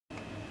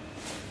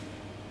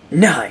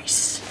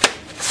Nice.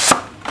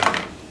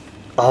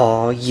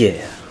 Oh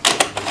yeah.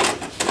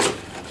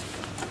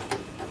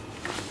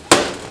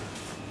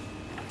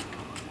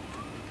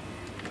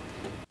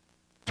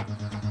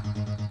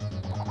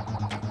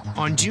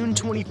 On June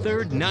 23,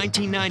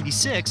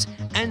 1996,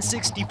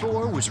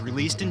 N64 was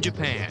released in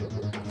Japan.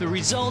 The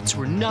results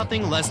were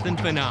nothing less than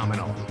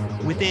phenomenal.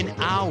 Within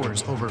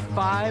hours, over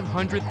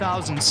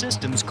 500,000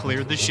 systems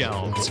cleared the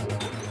shelves.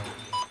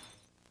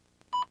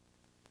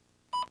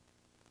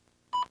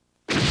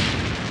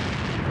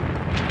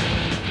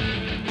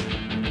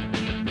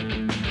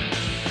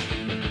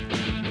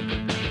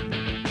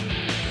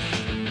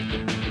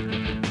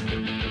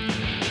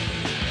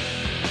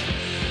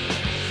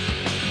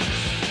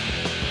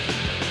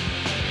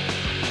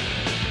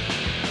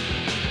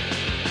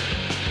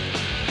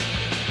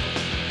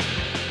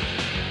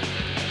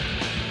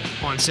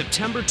 On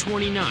September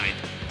 29th,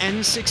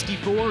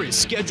 N64 is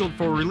scheduled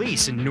for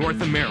release in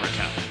North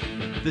America.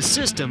 The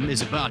system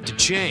is about to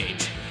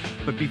change.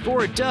 But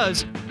before it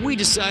does, we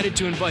decided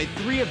to invite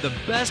 3 of the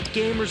best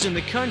gamers in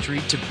the country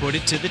to put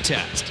it to the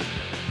test.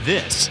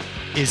 This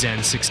is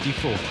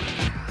N64.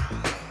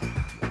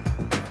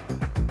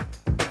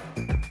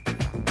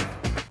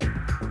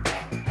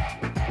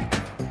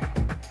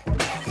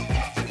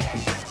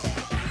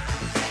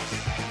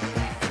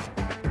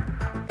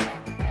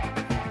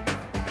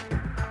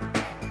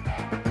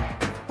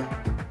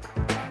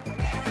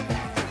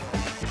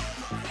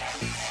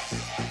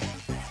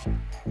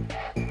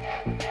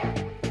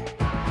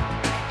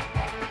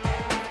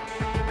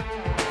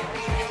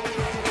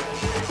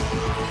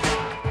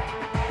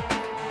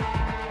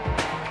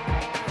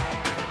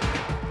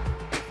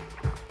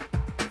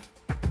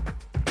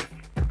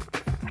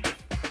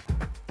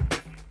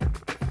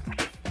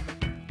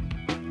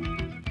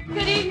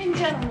 Good evening,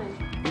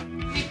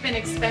 gentlemen. We've been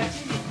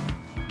expecting you.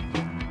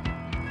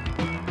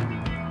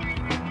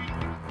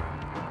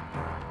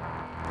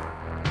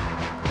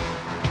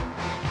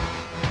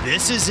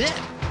 This is it,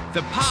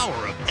 the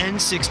power of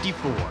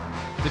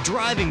N64, the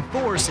driving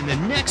force in the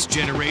next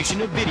generation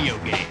of video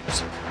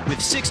games. With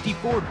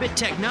 64-bit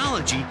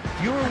technology,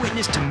 you're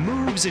witness to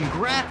moves and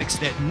graphics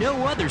that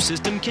no other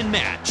system can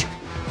match.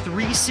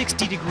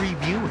 360-degree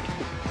viewing,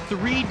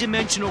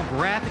 3-dimensional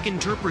graphic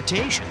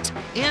interpretations,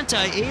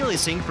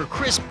 anti-aliasing for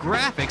crisp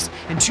graphics,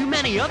 and too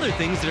many other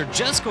things that are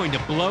just going to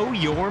blow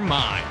your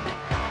mind.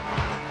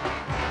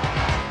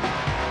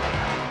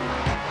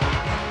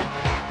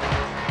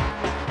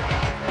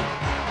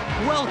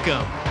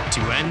 Welcome to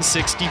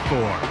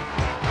N64.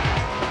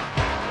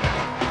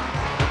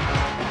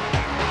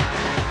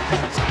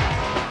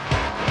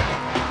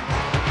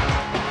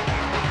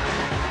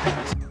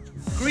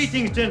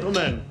 Greetings,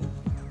 gentlemen.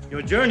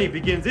 Your journey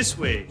begins this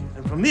way,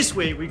 and from this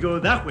way we go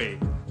that way.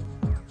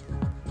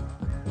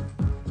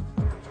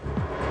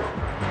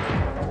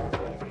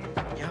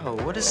 Yo,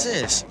 what is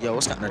this? Yo,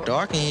 it's kinda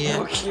dark in here.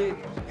 Okay.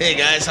 Hey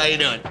guys, how you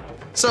doing?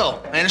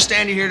 So, I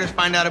understand you're here to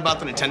find out about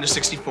the Nintendo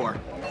 64.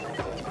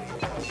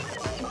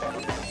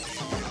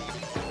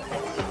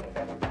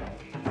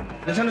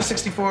 Nintendo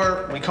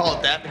 64, we call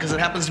it that because it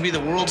happens to be the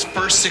world's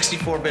first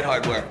 64-bit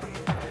hardware.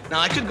 Now,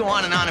 I could go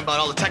on and on about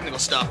all the technical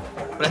stuff,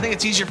 but I think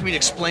it's easier for me to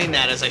explain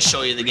that as I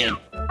show you the game.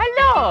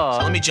 Hello!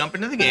 So let me jump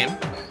into the game.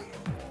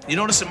 You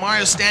notice that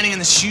Mario's standing in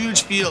this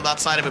huge field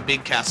outside of a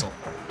big castle.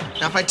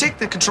 Now, if I take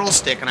the control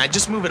stick and I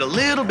just move it a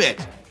little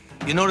bit,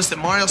 you notice that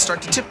Mario will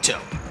start to tiptoe.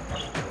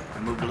 If I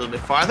move it a little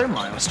bit farther,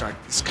 Mario will start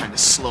this kind of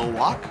slow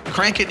walk.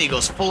 Crank it and he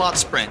goes full-out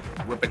sprint.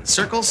 Whip it in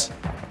circles.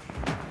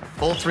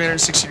 Full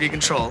 360-degree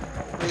control.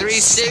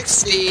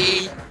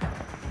 360.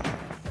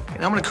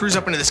 And I'm gonna cruise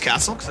up into this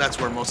castle, because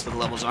that's where most of the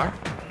levels are.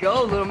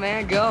 Go, little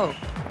man, go.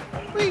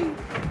 Whee!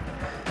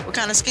 What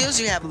kind of skills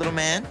do you have, little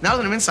man? Now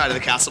that I'm inside of the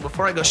castle,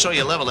 before I go show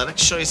you a level, I'd like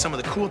to show you some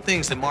of the cool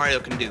things that Mario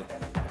can do.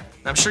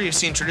 Now, I'm sure you've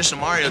seen traditional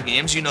Mario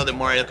games. You know that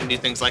Mario can do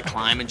things like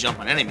climb and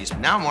jump on enemies, but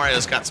now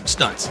Mario's got some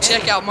stunts.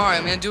 Check out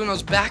Mario, man, doing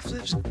those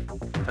backflips.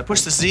 If I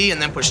push the Z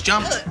and then push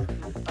jump,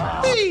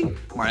 whee!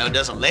 Mario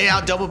does a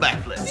layout double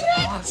backflip.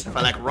 Awesome. If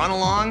I like run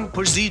along,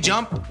 push Z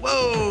jump,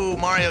 whoa,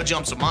 Mario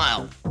jumps a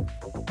mile.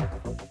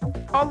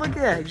 Oh, look at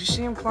that. Did you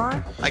see him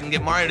climb? I can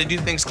get Mario to do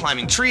things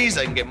climbing trees.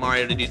 I can get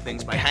Mario to do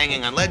things by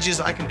hanging on ledges.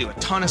 I can do a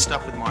ton of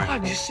stuff with Mario. Oh,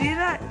 did you see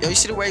that? Yo, you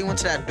see the way he went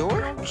to that door?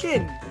 No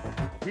kidding.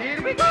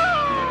 Here we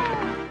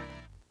go!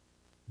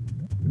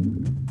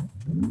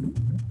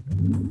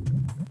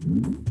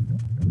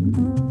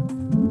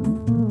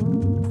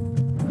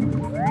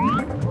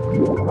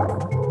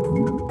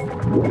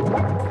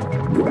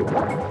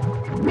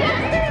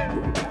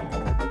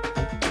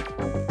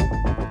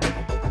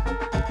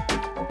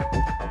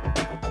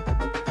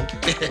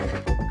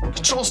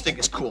 Control stick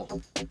is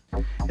cool.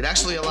 It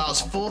actually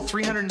allows full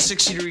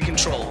 360-degree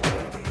control.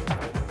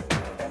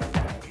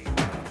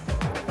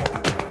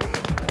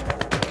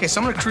 Okay, so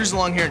I'm gonna cruise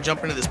along here and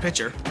jump into this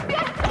picture.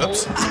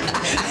 Oops.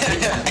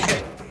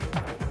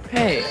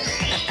 Hey,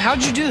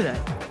 how'd you do that?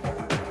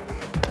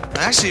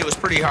 Actually, it was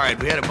pretty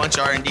hard. We had a bunch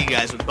of R&D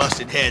guys with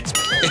busted heads.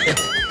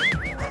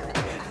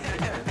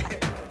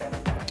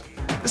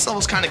 This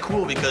level's kind of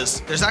cool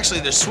because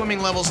there's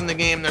swimming levels in the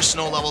game, there's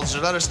snow levels,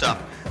 there's other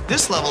stuff.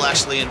 This level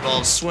actually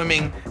involves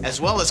swimming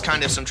as well as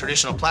kind of some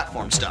traditional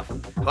platform stuff.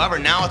 However,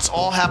 now it's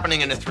all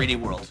happening in a 3D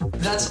world.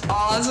 That's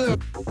awesome.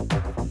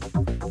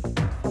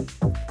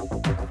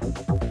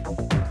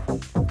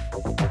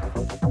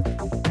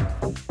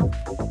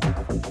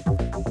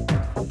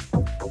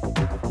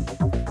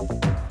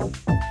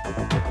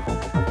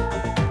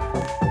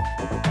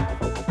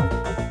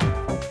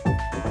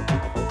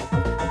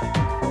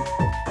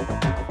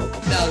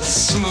 That was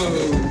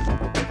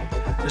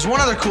smooth. There's one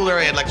other cool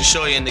area I'd like to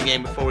show you in the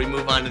game before we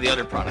move on to the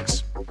other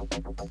products.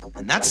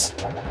 And that's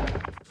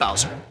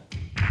Bowser.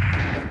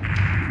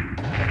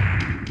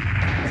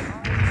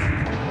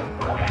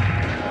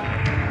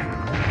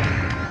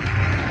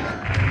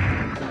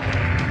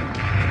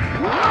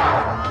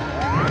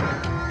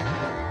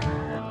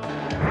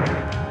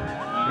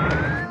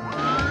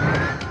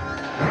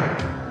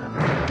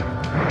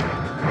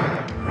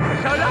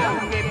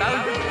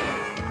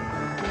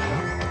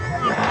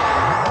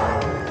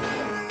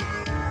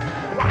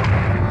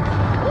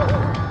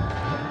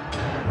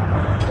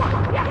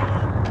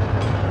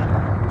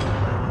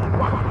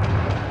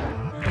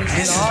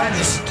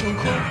 This is too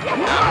cool. Now,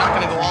 I'm not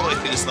going to go all the way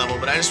through this level,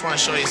 but I just want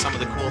to show you some of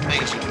the cool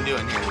things you can do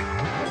in here.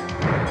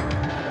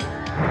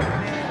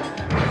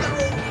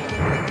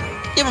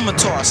 Give him a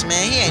toss,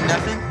 man. He ain't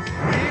nothing.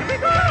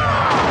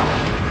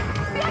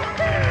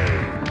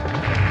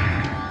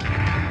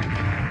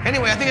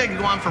 Anyway, I think I could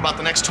go on for about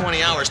the next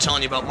 20 hours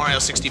telling you about Mario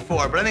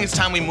 64, but I think it's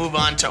time we move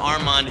on to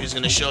Armand, who's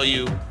going to show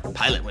you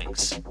Pilot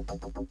Wings.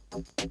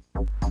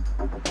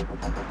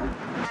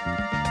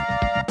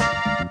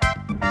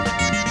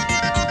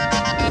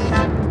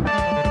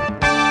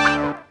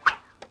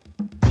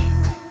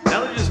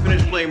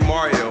 Playing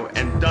Mario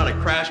and done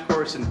a crash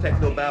course in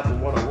Technobabble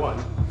 101,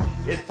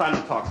 it's time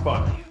to talk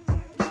fun.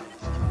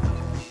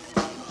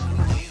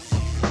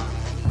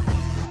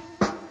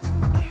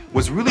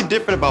 What's really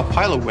different about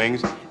Pilot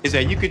Wings is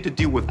that you get to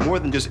deal with more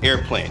than just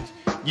airplanes.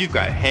 You've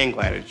got hang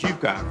gliders,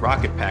 you've got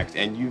rocket packs,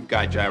 and you've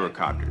got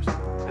gyrocopters.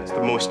 It's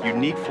the most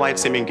unique flight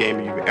simming game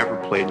you've ever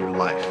played in your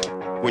life.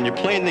 When you're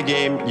playing the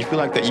game, you feel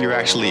like that you're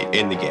actually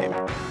in the game.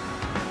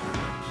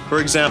 For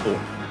example,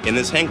 in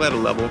this hang glider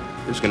level,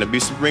 there's going to be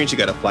some rings you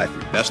got to fly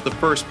through. That's the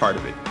first part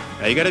of it.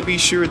 Now you got to be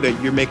sure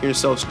that you're making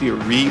yourself steer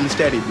really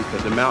steady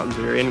because the mountains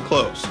are in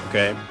close,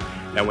 okay?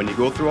 Now when you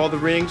go through all the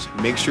rings,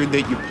 make sure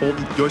that you pull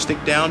the joystick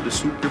down to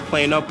swoop your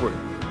plane upward.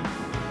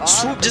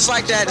 Swoop just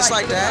like that, just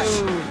like that.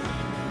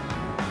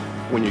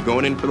 When you're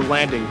going in for the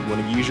landing, you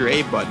want to use your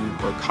A button,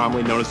 or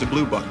commonly known as the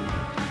blue button.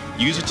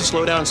 Use it to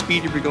slow down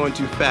speed if you're going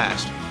too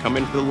fast. Come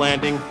in for the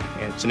landing,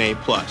 and it's an A+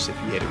 if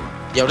you hit it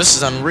right. Yo, this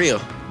is unreal.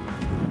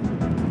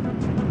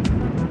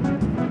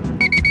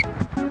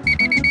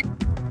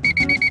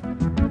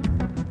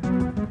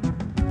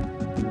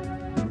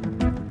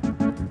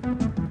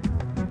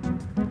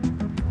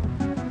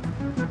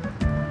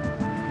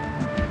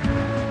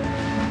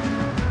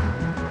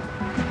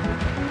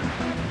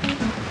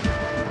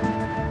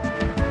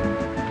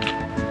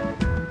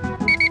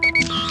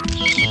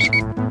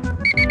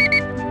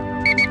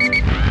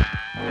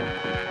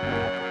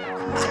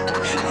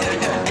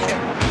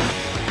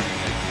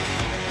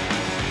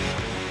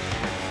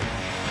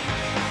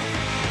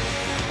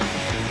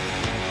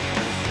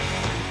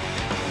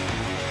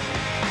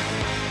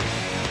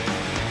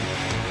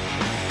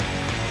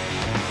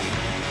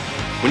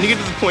 When you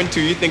get to the point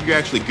where you think you're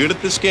actually good at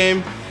this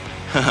game,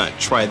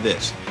 try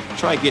this.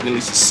 Try getting at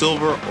least a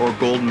silver or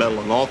gold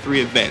medal in all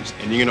 3 events,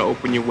 and you're gonna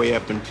open your way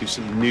up into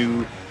some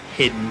new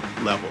hidden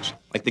levels,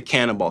 like the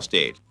cannonball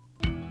stage.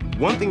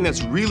 One thing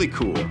that's really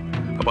cool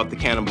about the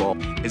cannonball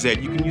is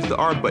that you can use the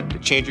R button to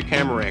change your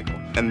camera angle,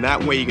 and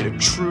that way you get a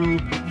true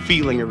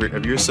feeling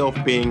of yourself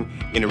being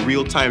in a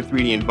real-time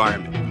 3D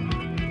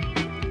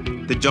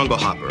environment. The jungle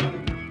hopper.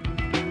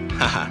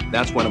 Haha,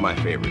 that's one of my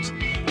favorites.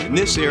 In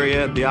this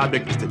area, the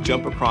object is to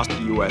jump across the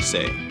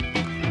USA.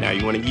 Now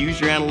you want to use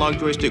your analog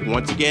joystick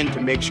once again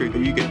to make sure that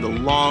you get the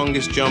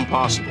longest jump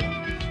possible.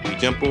 You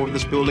jump over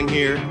this building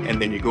here,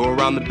 and then you go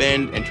around the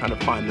bend and try to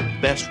find the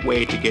best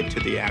way to get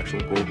to the actual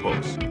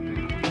goalpost.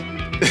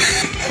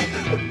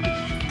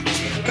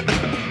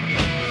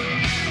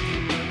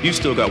 You've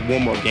still got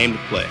one more game to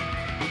play.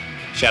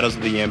 Shadows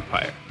of the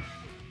Empire.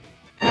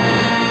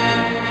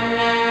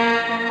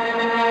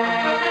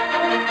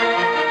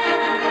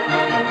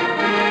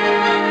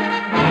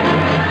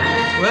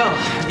 Well,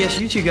 I guess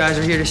you two guys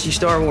are here to see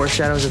Star Wars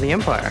Shadows of the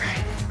Empire.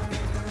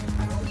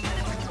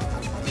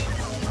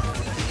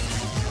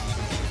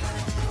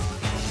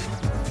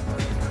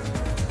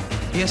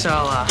 I guess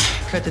I'll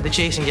cut to the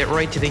chase and get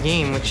right to the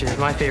game, which is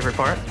my favorite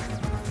part.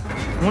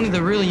 One of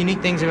the really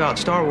unique things about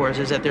Star Wars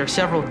is that there are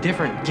several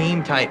different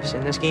game types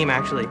in this game,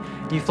 actually.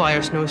 You fly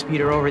a snow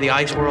speeder over the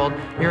ice world,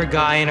 you're a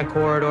guy in a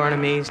corridor in a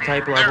maze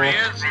type level. There he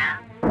is.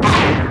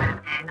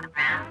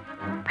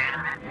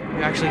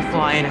 You actually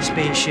fly in a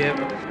spaceship.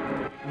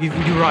 You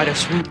do ride a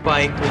swoop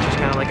bike, which is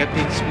kind of like a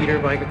big speeder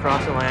bike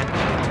across the land.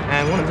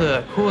 And one of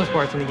the coolest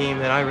parts in the game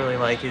that I really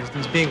like is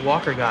these big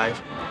walker guys.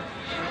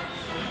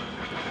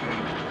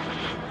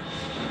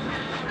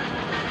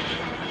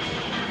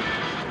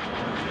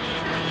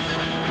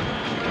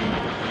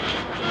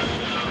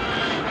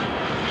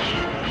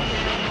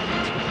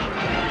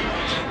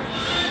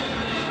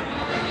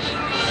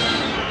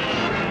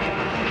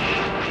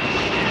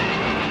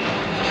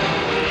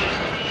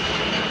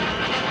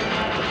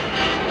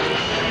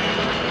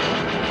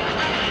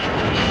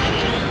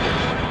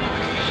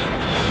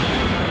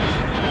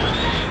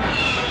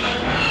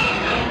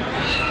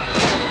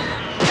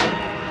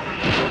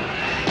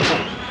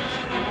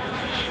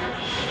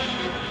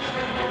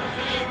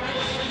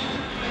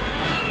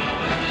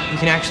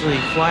 can actually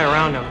fly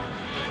around them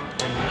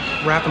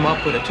and wrap them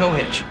up with a tow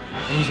hitch.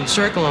 And you can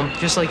circle them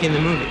just like in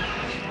the movie.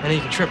 And then you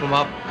can trip them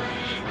up.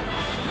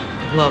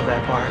 Love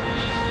that part.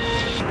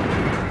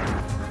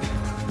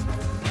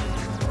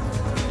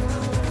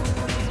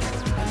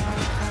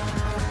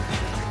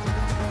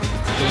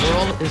 The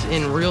world is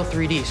in real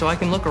 3D, so I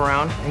can look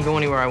around and go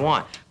anywhere I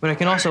want. But I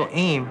can also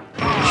aim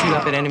and shoot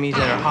up at enemies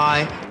that are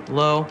high,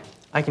 low.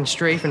 I can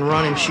strafe and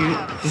run and shoot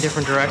in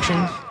different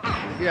directions.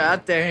 You're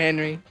out there,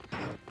 Henry.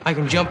 I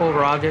can jump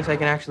over objects. I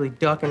can actually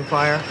duck and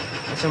fire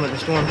at some of the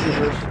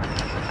stormtroopers.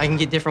 I can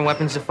get different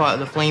weapons to fight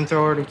the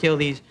flamethrower to kill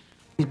these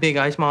big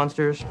ice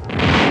monsters.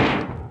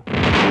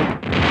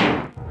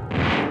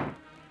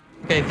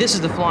 Okay, this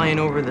is the flying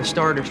over the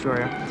Star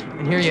Destroyer.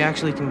 And here you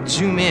actually can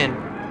zoom in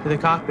to the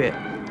cockpit.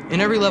 In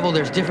every level,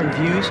 there's different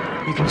views.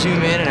 You can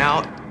zoom in and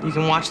out. You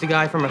can watch the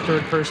guy from a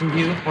third-person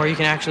view, or you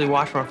can actually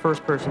watch from a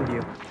first-person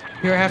view.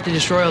 Here I have to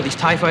destroy all these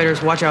TIE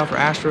fighters, watch out for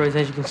asteroids.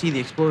 As you can see, the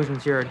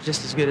explosions here are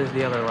just as good as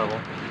the other level.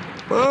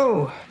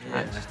 Whoa! Yeah.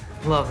 I just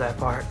love that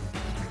part.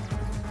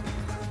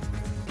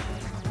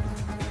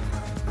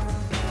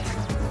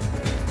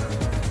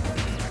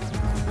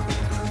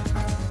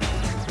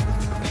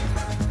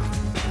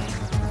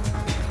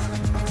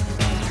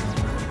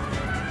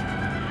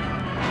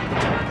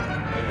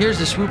 Here's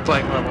the swoop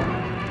bike level.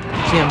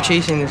 See, I'm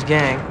chasing this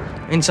gang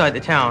inside the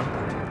town.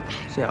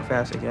 See how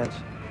fast it gets.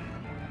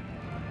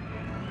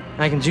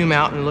 I can zoom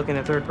out and look in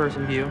a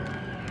third-person view.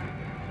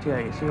 See,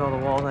 I can see all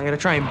the walls. I gotta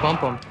try and bump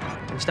them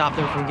and stop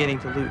them from getting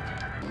to loot.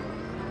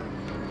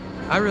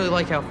 I really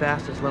like how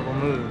fast this level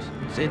moves.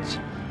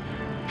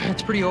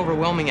 It's pretty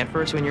overwhelming at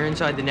first when you're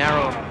inside the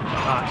narrow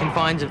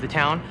confines of the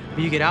town,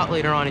 but you get out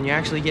later on and you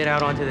actually get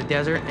out onto the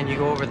desert and you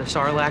go over the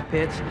Sarlacc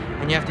pits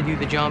and you have to do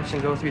the jumps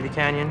and go through the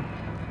canyon.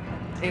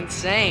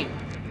 Insane.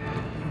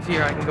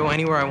 Here I can go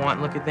anywhere I want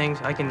and look at things.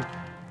 I can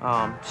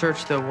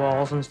search the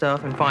walls and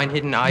stuff and find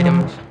hidden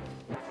items.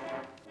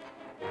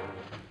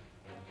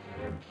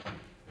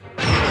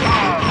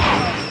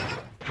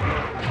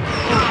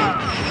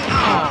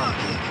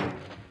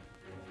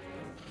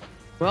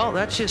 Well,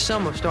 that's just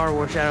some of Star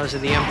Wars Shadows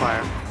of the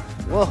Empire.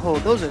 Whoa,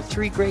 those are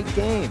 3 great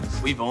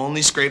games. We've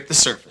only scraped the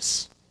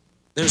surface.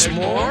 There's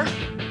more?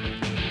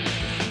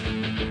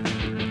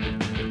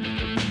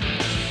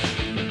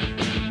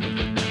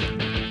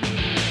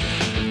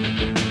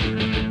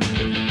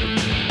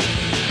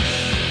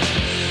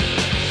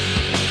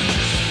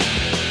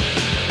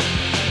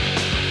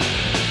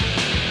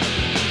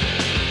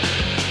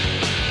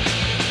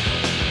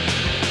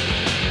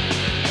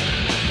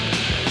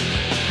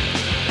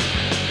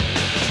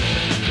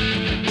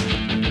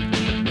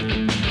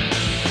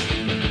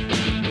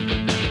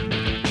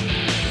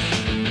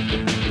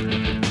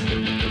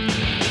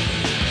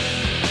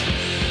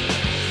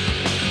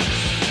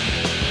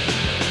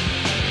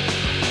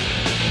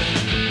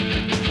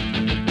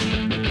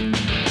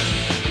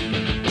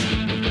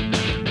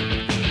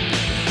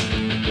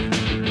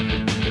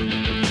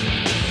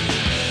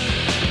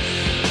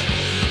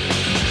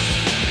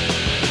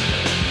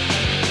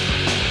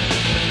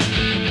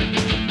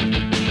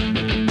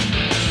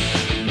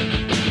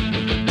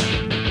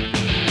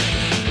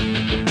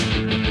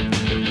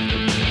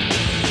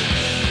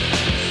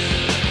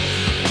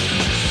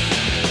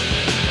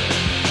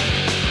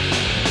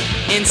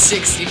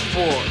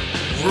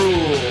 N64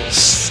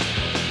 rules.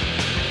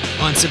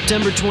 On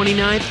September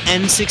 29th,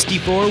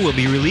 N64 will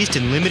be released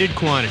in limited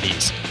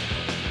quantities.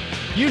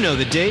 You know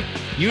the date,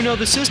 you know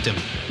the system,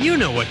 you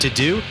know what to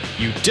do,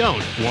 you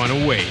don't want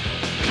to wait.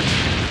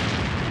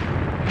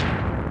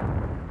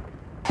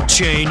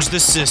 Change the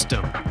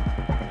system.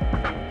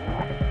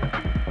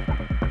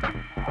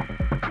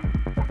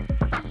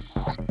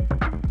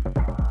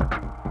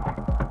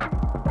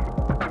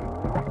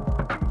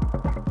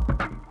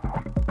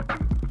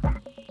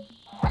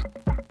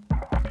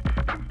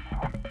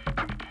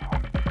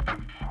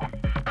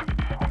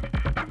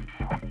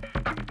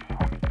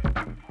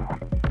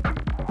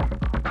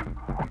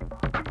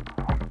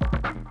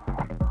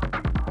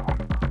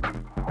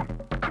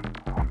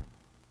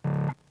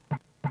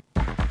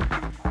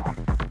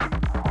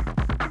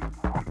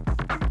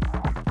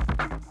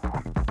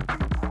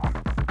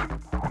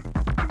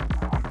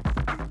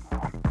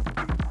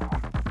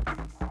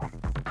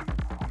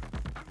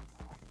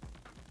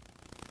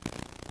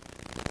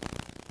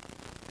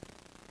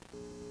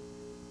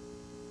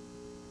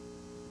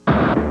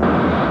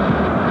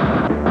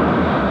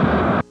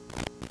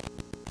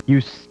 You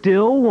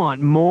still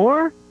want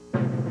more?